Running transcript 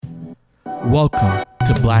Welcome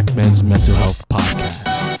to Black Men's Mental Health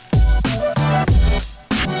Podcast.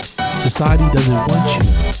 Society doesn't want you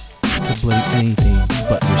to blame anything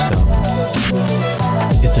but yourself.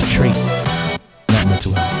 It's a trait, not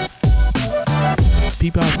mental health.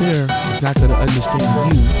 People out there is not going to understand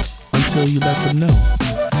you until you let them know.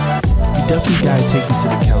 You definitely got to take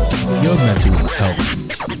into account your mental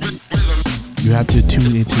health. You have to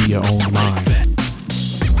tune into your own mind.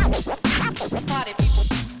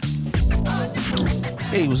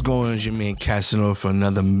 Hey, what's going on? It's your man Casanova for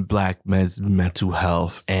another Black Men's Mental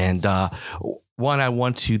Health. And one, I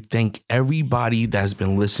want to thank everybody that's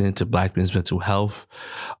been listening to Black Men's Mental Health.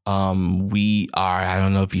 We are, I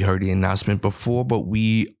don't know if you heard the announcement before, but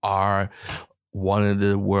we are one of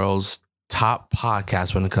the world's top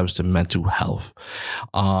podcasts when it comes to mental health.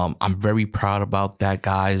 I'm very proud about that,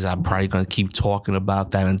 guys. I'm probably going to keep talking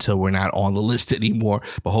about that until we're not on the list anymore,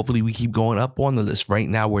 but hopefully we keep going up on the list. Right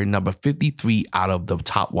now, we're number 53 out of the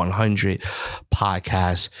top 100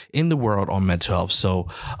 podcasts in the world on mental health. So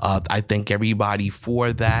I thank everybody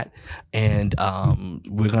for that. And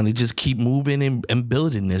we're going to just keep moving and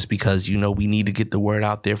building this because, you know, we need to get the word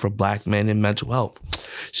out there for Black men in mental health.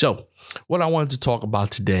 So what I wanted to talk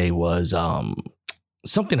about today was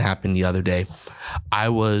something happened the other day. I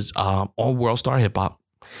was on World Star Hip Hop,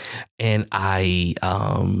 and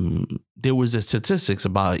there was a statistics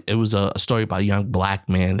about, it was a story about a young Black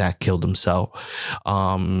man that killed himself.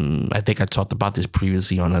 I think I talked about this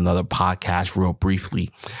previously on another podcast real briefly.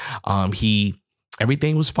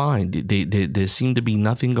 Everything was fine. There seemed to be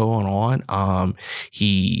nothing going on.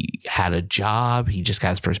 He had a job. He just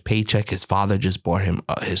got his first paycheck. His father just bought him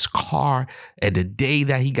his car. And the day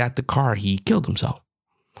that he got the car, he killed himself.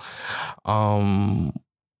 One,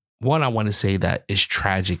 I want to say that it's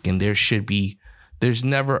tragic, and there's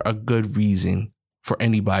never a good reason for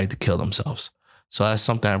anybody to kill themselves. So that's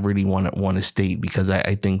something I really want to state, because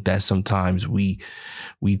I think that sometimes we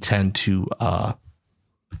tend to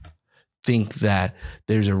think that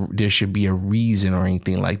there should be a reason or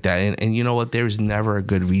anything like that. And you know what? There's never a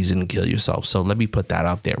good reason to kill yourself. So let me put that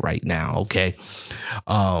out there right now. Okay.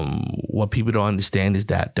 What people don't understand is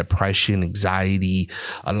that depression, anxiety,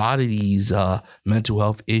 a lot of these mental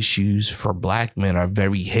health issues for Black men are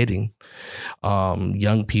very hitting.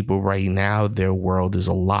 Young people right now, their world is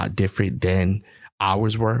a lot different than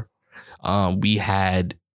ours were. We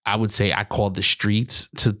had, I would say, I called the streets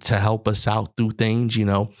to help us out through things. You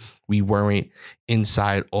know, we weren't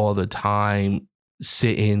inside all the time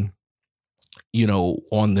sitting, you know,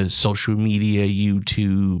 on the social media,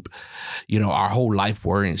 YouTube, you know, our whole life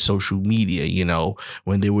we're in social media. You know,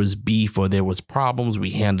 when there was beef or there was problems,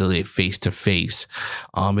 we handled it face to face.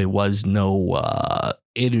 It was no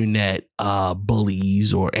internet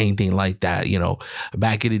bullies or anything like that. You know,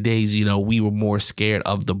 back in the days, you know, we were more scared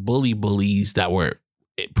of the bullies that were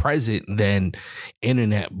present than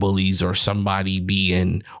internet bullies or somebody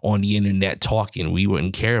being on the internet talking. We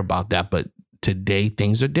wouldn't care about that. But today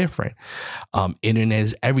things are different. Internet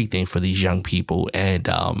is everything for these young people. And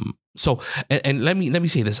so let me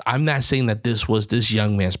say this. I'm not saying that this was this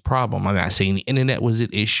young man's problem. I'm not saying the internet was an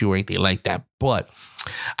issue or anything like that. But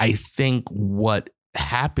I think what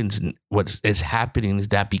is happening is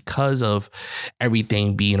that because of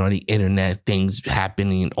everything being on the internet, things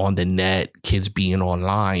happening on the net, kids being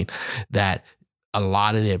online, that a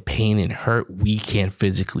lot of their pain and hurt we can't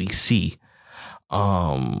physically see.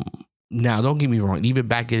 Now, don't get me wrong. Even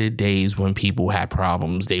back in the days when people had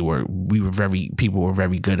problems, people were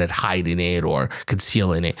very good at hiding it or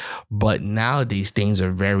concealing it. But nowadays, things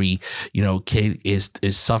are very, you know, kid is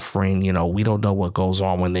suffering. You know, we don't know what goes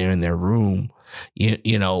on when they're in their room.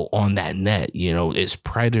 You know, on that net, you know, it's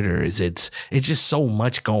predators. It's just so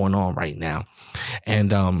much going on right now. And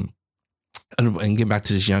get back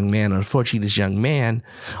to this young man. Unfortunately, this young man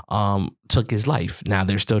took his life. Now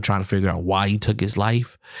they're still trying to figure out why he took his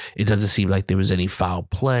life. It doesn't seem like there was any foul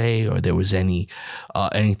play or there was any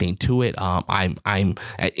anything to it.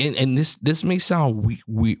 And this may sound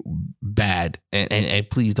bad, and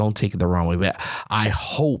please don't take it the wrong way, but I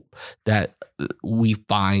hope that we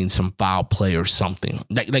find some foul play or something.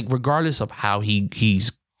 Like regardless of how he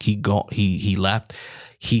left.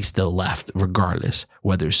 He still left regardless,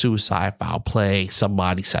 whether it's suicide, foul play,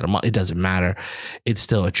 somebody set him up. It doesn't matter. It's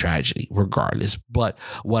still a tragedy regardless. But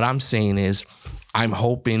what I'm saying is I'm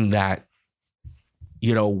hoping that,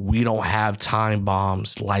 you know, we don't have time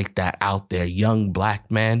bombs like that out there. Young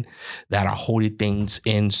Black men that are holding things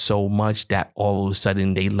in so much that all of a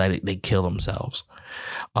sudden they kill themselves.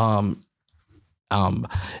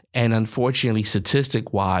 And unfortunately,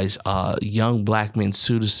 statistic wise, young Black men's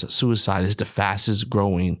suicide is the fastest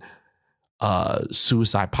growing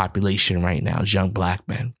suicide population right now is young black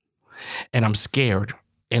men. And I'm scared.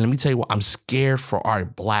 And let me tell you what, I'm scared for our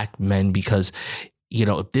black men because,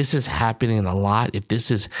 if this is happening a lot, if this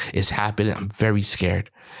is happening, I'm very scared.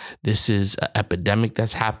 This is an epidemic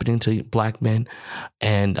that's happening to black men.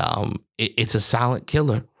 And it's a silent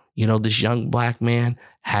killer. This young black man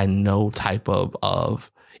had no type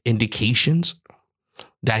of indications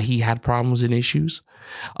that he had problems and issues.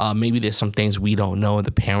 Maybe there's some things we don't know and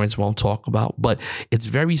the parents won't talk about, but it's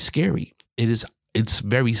very scary. It's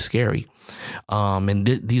very scary. And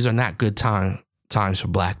these are not good times for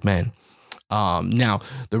black men. Now,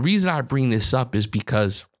 the reason I bring this up is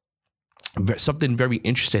because something very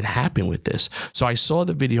interesting happened with this. So I saw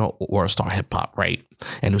the video Worldstar Hip Hop, right?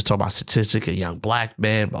 And it was talking about statistics, a young black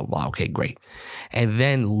man, blah, blah. Okay, great. And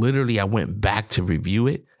then literally I went back to review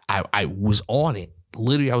it. I was on it.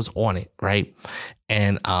 Literally, I was on it, right?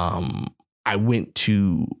 And I went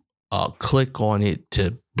to click on it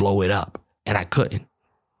to blow it up, and I couldn't.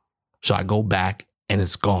 So I go back, and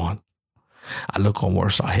it's gone. I look on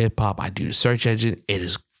Worldstar Hip Hop. I do the search engine. It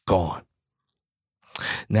is gone.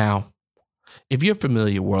 Now, if you're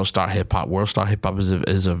familiar with Worldstar Hip Hop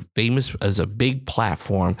is a big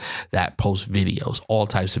platform that posts videos, all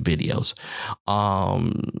types of videos,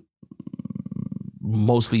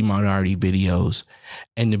 mostly minority videos.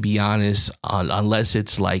 And to be honest, unless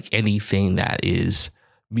it's like anything that is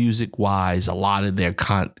music wise, a lot of their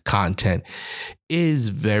content is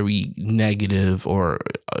very negative, or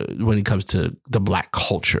when it comes to the black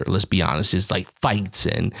culture, let's be honest, it's like fights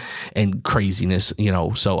and craziness,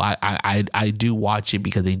 so I do watch it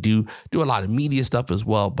because they do a lot of media stuff as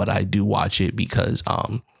well, but I do watch it because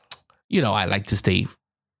I like to stay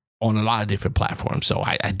on a lot of different platforms, so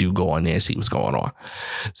I do go on there and see what's going on.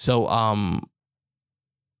 So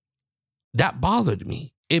that bothered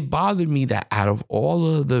me. It bothered me that out of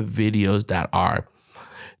all of the videos that are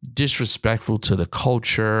disrespectful to the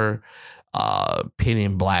culture,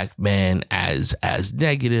 pinning black men as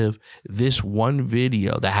negative, this one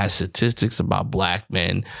video that has statistics about black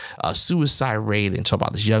men, suicide rate, and talk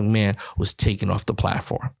about this young man was taken off the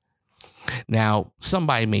platform. Now,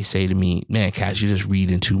 somebody may say to me, man, Cash, you're just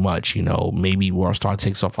reading too much. Maybe Worldstar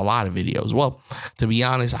takes off a lot of videos. Well, to be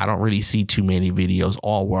honest, I don't really see too many videos.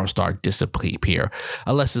 All Worldstar disappear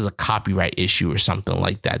unless there's a copyright issue or something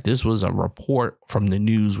like that. This was a report from the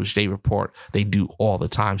news, which they do all the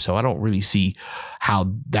time. So I don't really see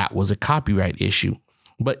how that was a copyright issue,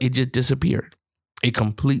 but it just disappeared. It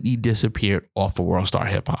completely disappeared off of Worldstar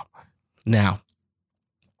Hip Hop. Now,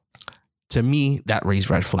 to me, that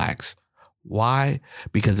raised red flags. Why?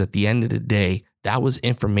 Because at the end of the day, that was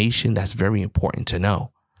information that's very important to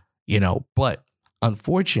know, but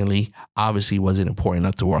unfortunately, obviously wasn't important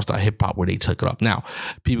enough to Worldstar Hip Hop where they took it off. Now,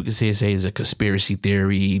 people can say it's a conspiracy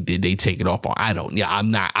theory. Did they take it off? Or I'm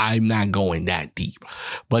not going that deep,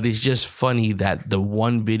 but it's just funny that the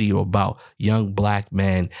one video about young black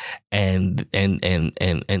men and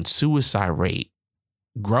suicide rate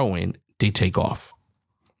growing, they take off.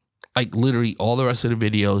 Like literally all the rest of the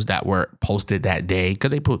videos that were posted that day, because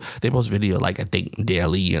they post video like I think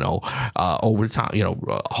daily, over the time,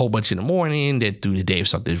 a whole bunch in the morning, then through the day if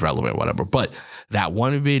something's relevant, whatever. But that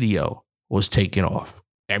one video was taken off.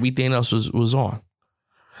 Everything else was on.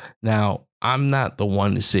 Now, I'm not the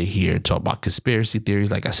one to sit here and talk about conspiracy theories,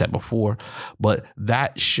 like I said before, but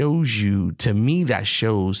that shows the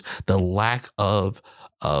lack of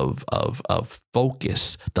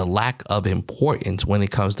focus, the lack of importance when it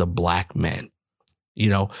comes to black men,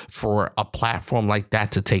 for a platform like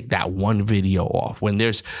that to take that one video off when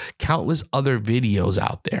there's countless other videos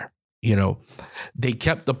out there. They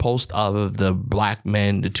kept the post of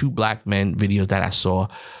the two black men videos that I saw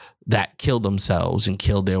that killed themselves and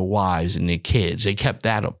killed their wives and their kids. They kept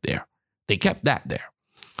that up there. They kept that there.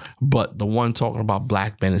 But the one talking about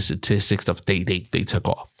black men and statistics stuff, they took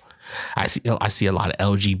off. I see a lot of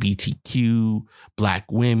LGBTQ, black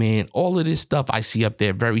women, all of this stuff I see up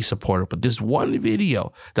there, very supportive. But this one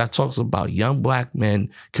video that talks about young black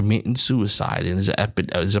men committing suicide and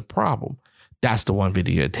is a problem, that's the one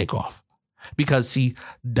video to take off. Because, see,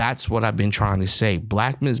 that's what I've been trying to say.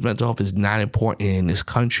 Black men's mental health is not important in this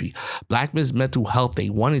country. Black men's mental health, they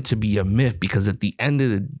want it to be a myth because at the end of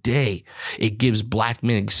the day, it gives black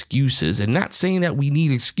men excuses. And not saying that we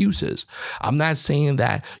need excuses. I'm not saying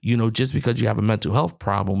that, just because you have a mental health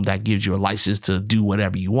problem, that gives you a license to do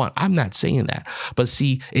whatever you want. I'm not saying that. But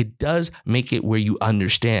see, it does make it where you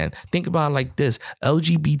understand. Think about it like this.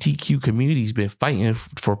 LGBTQ community's been fighting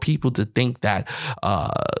for people to think that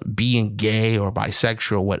being gay or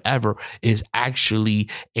bisexual, whatever, is actually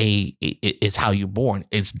it's how you're born.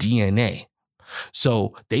 It's DNA.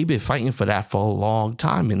 So they've been fighting for that for a long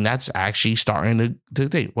time. And that's actually starting to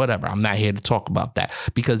think, whatever. I'm not here to talk about that,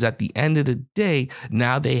 because at the end of the day,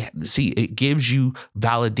 now they see it gives you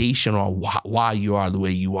validation on why you are the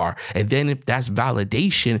way you are. And then if that's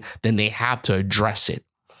validation, then they have to address it.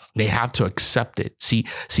 They have to accept it. See,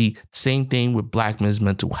 same thing with Black men's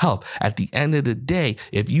mental health. At the end of the day,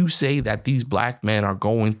 if you say that these Black men are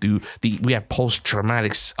going through we have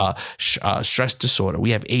post-traumatic stress disorder,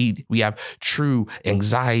 we have true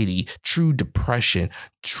anxiety, true depression,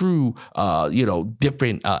 true,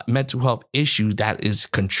 different mental health issues that is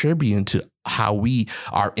contributing to how we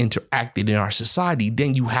are interacting in our society,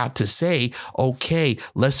 then you have to say, okay,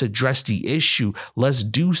 let's address the issue. Let's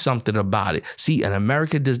do something about it. See, and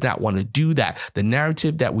America does not want to do that. The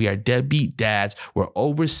narrative that we are deadbeat dads, we're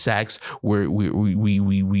oversexed,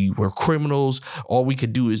 we're criminals. All we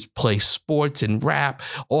could do is play sports and rap.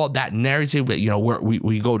 All that narrative that,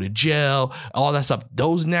 we go to jail, all that stuff.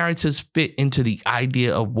 Those narratives fit into the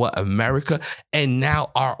idea of what America and now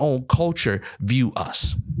our own culture view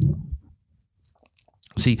us.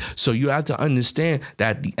 See, so you have to understand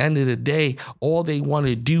that at the end of the day, all they want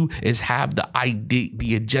to do is have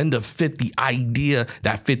the agenda fit the idea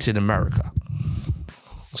that fits in America.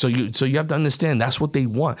 So you have to understand that's what they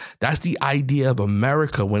want. That's the idea of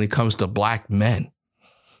America when it comes to Black men,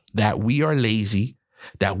 that we are lazy,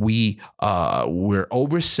 that we're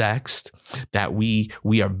oversexed, that we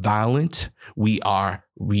are violent, we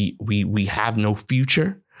have no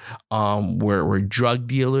future. We're drug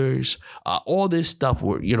dealers, all this stuff.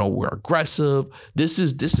 We're aggressive. This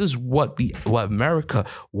is what America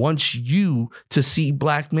wants you to see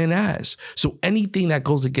Black men as. So anything that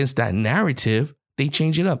goes against that narrative, they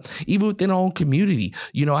change it up. Even within our own community,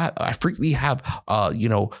 I frequently have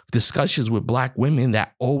discussions with Black women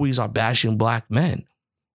that always are bashing Black men.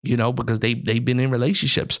 Because they've been in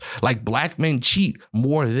relationships. Like Black men cheat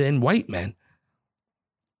more than white men.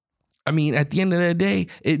 I mean, at the end of the day,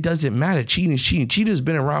 it doesn't matter. Cheating is cheating. Cheating has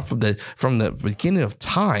been around from the beginning of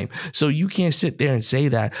time. So you can't sit there and say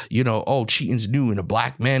that, cheating's new and a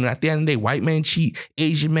Black man. At the end of the day, white men cheat,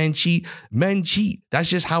 Asian men cheat, men cheat. That's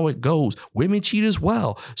just how it goes. Women cheat as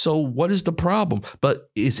well. So what is the problem? But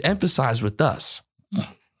it's emphasized with us,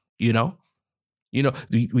 they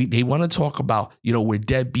want to talk about, we're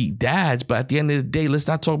deadbeat dads, but at the end of the day, let's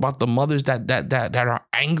not talk about the mothers that are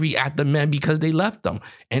angry at the men because they left them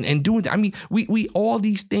and doing that. I mean, we all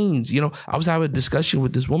these things, I was having a discussion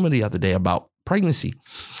with this woman the other day about pregnancy,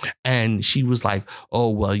 and she was like, oh,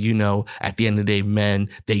 well, at the end of the day, men,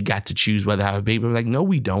 they got to choose whether to have a baby. I'm like, no,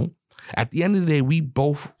 we don't. At the end of the day, we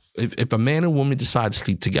both, if a man and woman decide to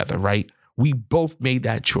sleep together, right, we both made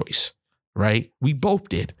that choice. Right? We both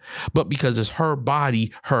did. But because it's her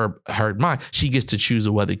body, her mind, she gets to choose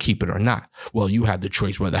whether to keep it or not. Well, you had the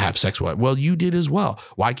choice whether to have sex with it. Well, you did as well.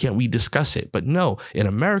 Why can't we discuss it? But no, in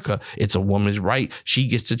America, it's a woman's right. She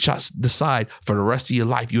gets to decide for the rest of your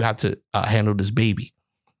life, you have to handle this baby.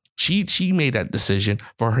 She made that decision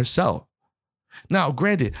for herself. Now,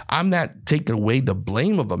 granted, I'm not taking away the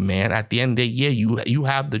blame of a man. At the end of the day, yeah, you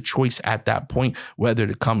have the choice at that point whether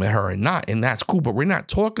to come at her or not, and that's cool. But we're not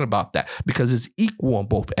talking about that because it's equal on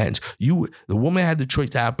both ends. The woman had the choice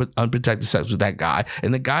to have unprotected sex with that guy,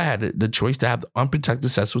 and the guy had the choice to have unprotected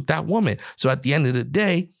sex with that woman. So at the end of the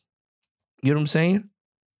day, you know what I'm saying?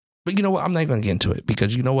 But you know what? I'm not going to get into it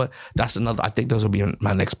because you know what? I think those will be on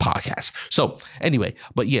my next podcast. So anyway,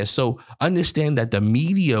 but yeah, so understand that the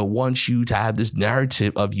media wants you to have this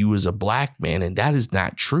narrative of you as a Black man, and that is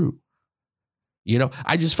not true.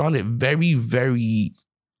 I just found it very, very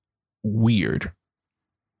weird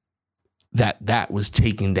that was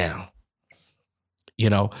taken down.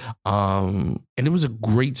 And it was a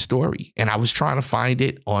great story. And I was trying to find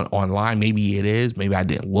it online. Maybe it is. Maybe I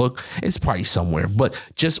didn't look. It's probably somewhere. But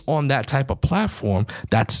just on that type of platform,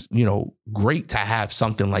 that's, great to have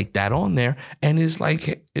something like that on there. And it's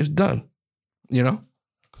like, it's done,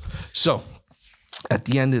 So at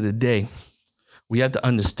the end of the day, we have to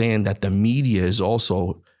understand that the media is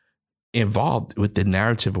also involved with the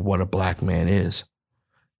narrative of what a Black man is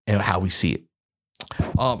and how we see it.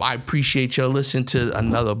 I appreciate you listening to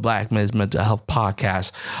another Black Men's Mental Health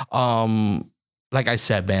podcast. Like I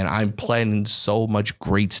said, man, I'm planning so much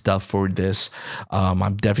great stuff for this.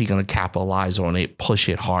 I'm definitely going to capitalize on it, push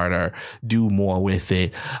it harder, do more with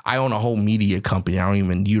it. I own a whole media company. I don't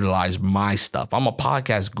even utilize my stuff. I'm a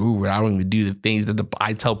podcast guru. I don't even do the things that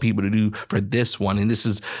I tell people to do for this one. And this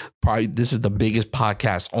is the biggest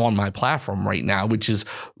podcast on my platform right now, which is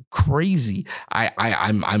crazy.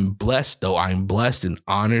 I'm blessed though. I'm blessed and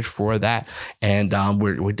honored for that. And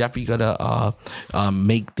we're definitely gonna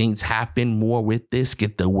make things happen more with this,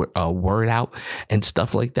 get the word out and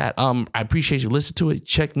stuff like that. I appreciate you listening to it.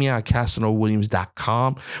 Check me out at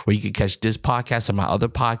CasanovWilliams.com, where you can catch this podcast and my other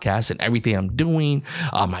podcasts and everything I'm doing,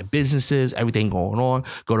 my businesses, everything going on.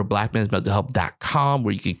 Go to blackmensmentalhealth.com,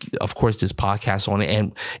 where you can, of course, this podcast on it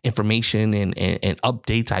and information and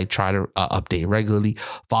updates. I try to update regularly.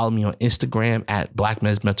 Follow me on Instagram at Black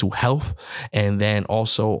Men's Mental Health, and then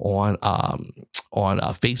also on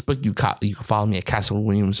Facebook. You can follow me at Casanova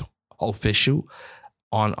Williams Official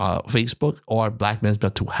on Facebook, or Black Men's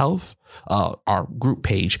Mental Health, our group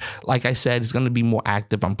page. Like I said, it's going to be more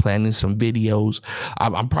active. I'm planning some videos.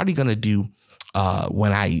 I'm probably going to do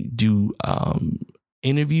when I do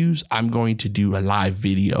interviews, I'm going to do a live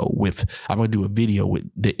video I'm going to do a video with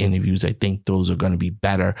the interviews. I think those are going to be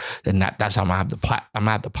better than that. That's how I'm going to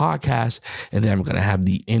have the podcast, and then I'm going to have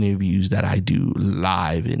the interviews that I do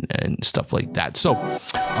live and stuff like that. So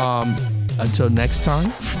until next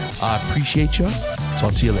time, I appreciate you.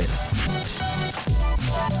 Talk to you later.